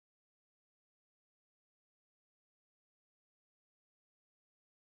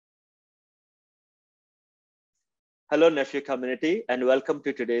Hello, NephU community, and welcome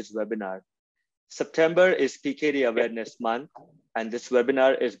to today's webinar. September is PKD Awareness Month, and this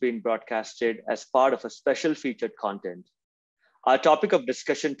webinar is being broadcasted as part of a special featured content. Our topic of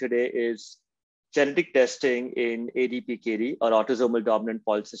discussion today is genetic testing in ADPKD, or Autosomal Dominant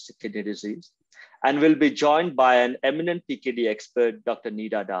Polycystic Kidney Disease, and we'll be joined by an eminent PKD expert, Dr.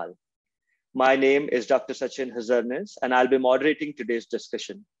 Neera Dahl. My name is Dr. Sachin Hajarnis, and I'll be moderating today's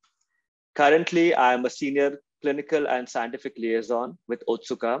discussion. Currently, I am a senior Clinical and Scientific Liaison with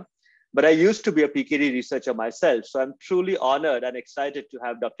Otsuka, but I used to be a PKD researcher myself, so I'm truly honored and excited to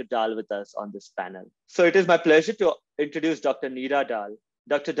have Dr. Dahl with us on this panel. So it is my pleasure to introduce Dr. Neera Dahl.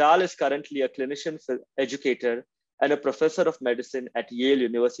 Dr. Dahl is currently a clinician educator and a professor of medicine at Yale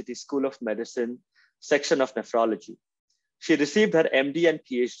University School of Medicine, section of nephrology. She received her MD and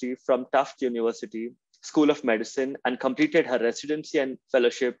PhD from Tufts University School of Medicine and completed her residency and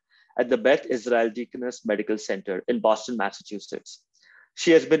fellowship at the Beth Israel Deaconess Medical Center in Boston, Massachusetts.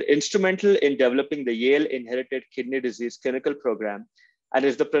 She has been instrumental in developing the Yale Inherited Kidney Disease Clinical Program and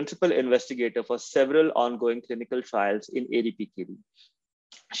is the principal investigator for several ongoing clinical trials in ADPKD.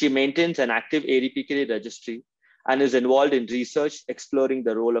 She maintains an active ADPKD registry and is involved in research exploring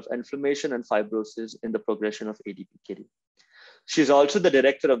the role of inflammation and fibrosis in the progression of ADPKD. She is also the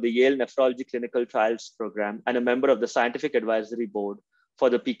director of the Yale Nephrology Clinical Trials Program and a member of the Scientific Advisory Board for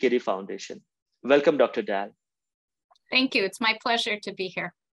the PKD Foundation. Welcome, Dr. Dahl. Thank you. It's my pleasure to be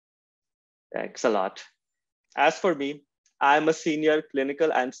here. Thanks a lot. As for me, I'm a senior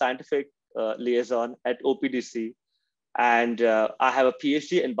clinical and scientific liaison at OPDC, and I have a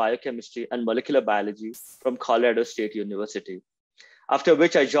PhD in biochemistry and molecular biology from Colorado State University, after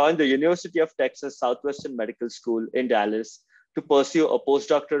which I joined the University of Texas Southwestern Medical School in Dallas to pursue a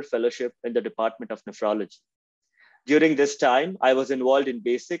postdoctoral fellowship in the Department of Nephrology. During this time, I was involved in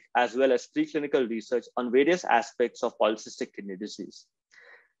basic as well as preclinical research on various aspects of polycystic kidney disease,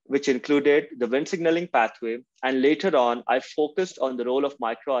 which included the Wnt signaling pathway, and later on, I focused on the role of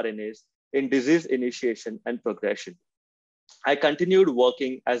microRNAs in disease initiation and progression. I continued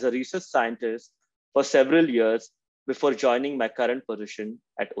working as a research scientist for several years before joining my current position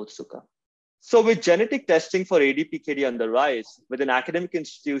at Otsuka. So with genetic testing for ADPKD on the rise within academic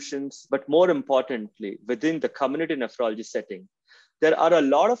institutions, but more importantly, within the community nephrology setting, there are a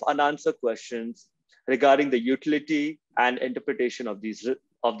lot of unanswered questions regarding the utility and interpretation of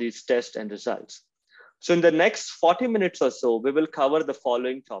these tests and results. So in the next 40 minutes or so, we will cover the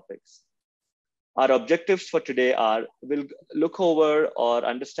following topics. Our objectives for today are, we'll look over or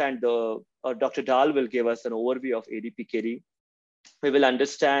understand Dr. Dahl will give us an overview of ADPKD. We will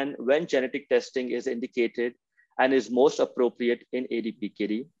understand when genetic testing is indicated and is most appropriate in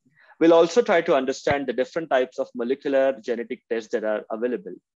ADPKD. We'll also try to understand the different types of molecular genetic tests that are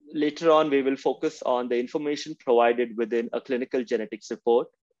available. Later on, we will focus on the information provided within a clinical genetics report.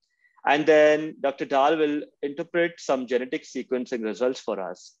 And then Dr. Dahl will interpret some genetic sequencing results for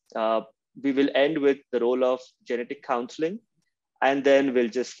us. We will end with the role of genetic counseling, and then we'll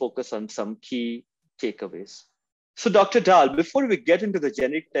just focus on some key takeaways. So Dr. Dahl, before we get into the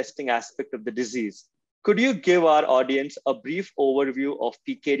genetic testing aspect of the disease, could you give our audience a brief overview of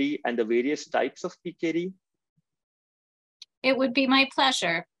PKD and the various types of PKD? It would be my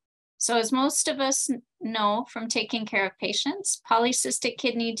pleasure. So as most of us know from taking care of patients, polycystic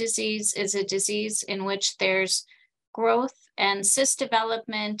kidney disease is a disease in which there's growth and cyst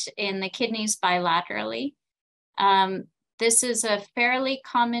development in the kidneys bilaterally. This is a fairly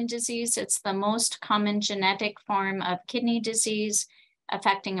common disease. It's the most common genetic form of kidney disease,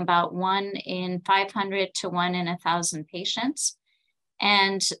 affecting about 1 in 500 to 1 in 1,000 patients.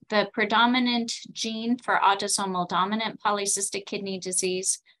 And the predominant gene for autosomal dominant polycystic kidney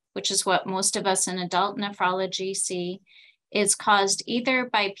disease, which is what most of us in adult nephrology see, is caused either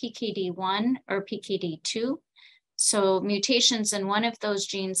by PKD1 or PKD2. So mutations in one of those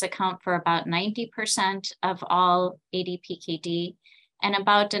genes account for about 90% of all ADPKD, and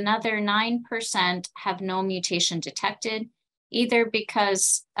about another 9% have no mutation detected, either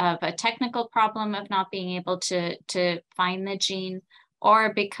because of a technical problem of not being able to find the gene,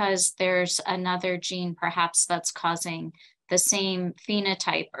 or because there's another gene perhaps that's causing the same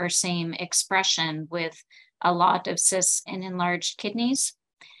phenotype or same expression with a lot of cysts and enlarged kidneys.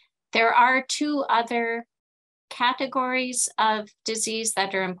 There are 2 other categories of disease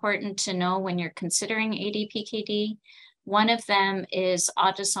that are important to know when you're considering ADPKD. One of them is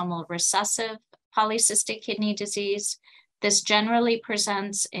autosomal recessive polycystic kidney disease. This generally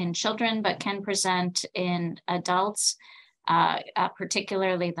presents in children, but can present in adults,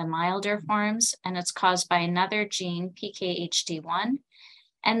 particularly the milder forms, and it's caused by another gene, PKHD1.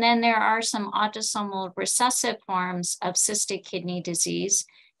 And then there are some autosomal recessive forms of cystic kidney disease.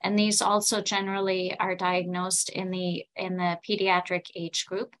 And these also generally are diagnosed in the pediatric age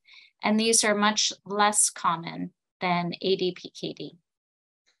group. And these are much less common than ADPKD.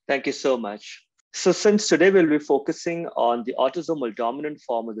 Thank you so much. So since today we'll be focusing on the autosomal dominant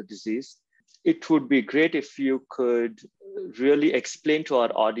form of the disease, it would be great if you could really explain to our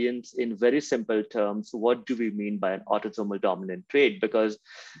audience in very simple terms, what do we mean by an autosomal dominant trait? Because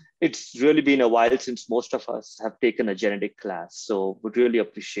it's really been a while since most of us have taken a genetic class. So would really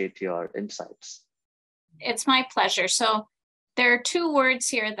appreciate your insights. It's my pleasure. So there are two words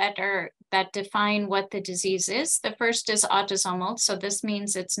here that define what the disease is. The first is autosomal. So this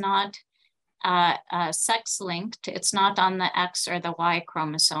means it's not sex linked. It's not on the X or the Y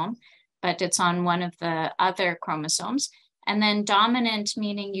chromosome, but it's on one of the other chromosomes. And then dominant,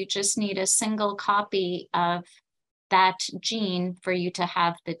 meaning you just need a single copy of that gene for you to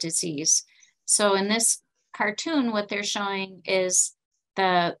have the disease. So in this cartoon, what they're showing is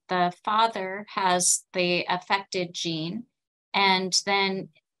the father has the affected gene, and then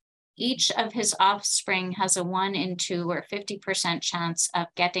each of his offspring has a 1 in 2 or 50% chance of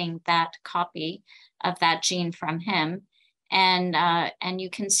getting that copy of that gene from him. And you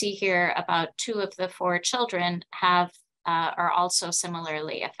can see here about 2 of the 4 children are also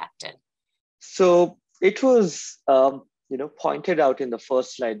similarly affected. So it was pointed out in the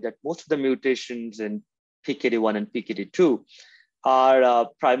first slide that most of the mutations in PKD1 and PKD2 are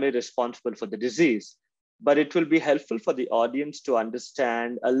primarily responsible for the disease. But it will be helpful for the audience to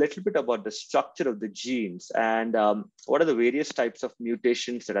understand a little bit about the structure of the genes and what are the various types of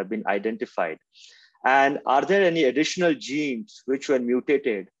mutations that have been identified. And are there any additional genes which, when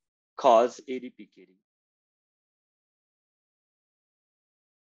mutated, cause ADPKD?